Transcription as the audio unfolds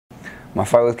My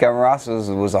fight with Kevin Ross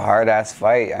was a hard-ass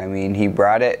fight. I mean, he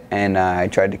brought it, and I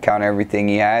tried to counter everything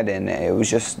he had, and it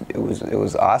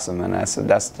was awesome. And I said,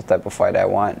 that's the type of fight I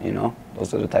want, you know?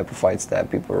 Those are the type of fights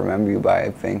that people remember you by,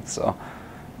 I think. So,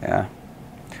 yeah.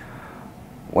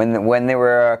 When they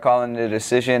were calling the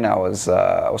decision, I was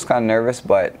kind of nervous,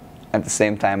 but at the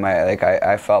same time,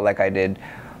 I felt like I did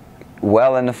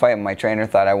well in the fight. My trainer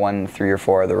thought I won 3 or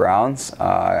 4 of the rounds.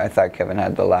 I thought Kevin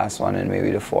had the last one and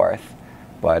maybe the 4th.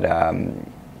 But,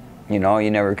 you know,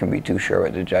 you never can be too sure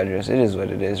with the judges. It is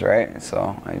what it is, right?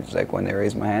 So I was like, when they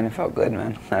raised my hand, it felt good,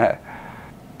 man.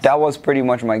 That was pretty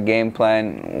much my game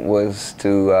plan, was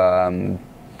to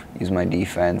use my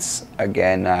defense.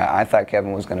 Again, I thought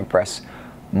Kevin was going to press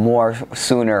more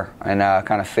sooner and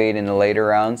kind of fade in the later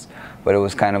rounds. But it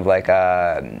was kind of like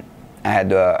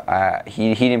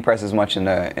he didn't press as much in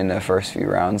the first few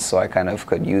rounds, so I kind of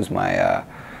could use my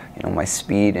you know, my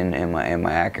speed and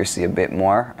my accuracy a bit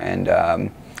more. And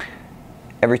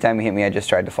every time he hit me, I just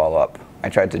tried to follow up. I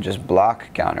tried to just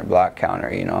block,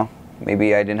 counter, you know.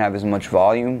 Maybe I didn't have as much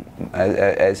volume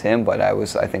as him, but I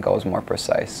think I was more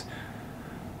precise.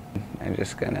 I'm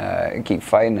just gonna keep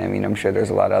fighting. I mean, I'm sure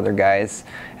there's a lot of other guys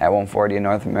at 140 in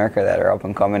North America that are up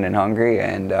and coming and hungry,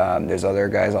 and there's other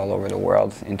guys all over the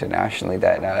world internationally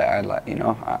that I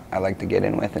like to get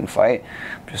in with and fight.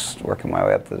 I'm just working my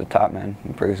way up to the top, man.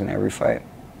 Improving every fight.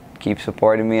 Keep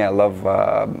supporting me. I love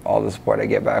all the support I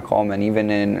get back home, and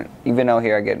even out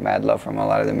here, I get mad love from a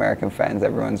lot of the American fans.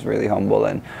 Everyone's really humble,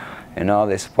 and you know,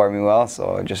 they support me well.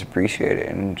 So I just appreciate it,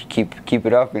 and keep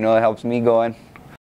it up. You know, it helps me going.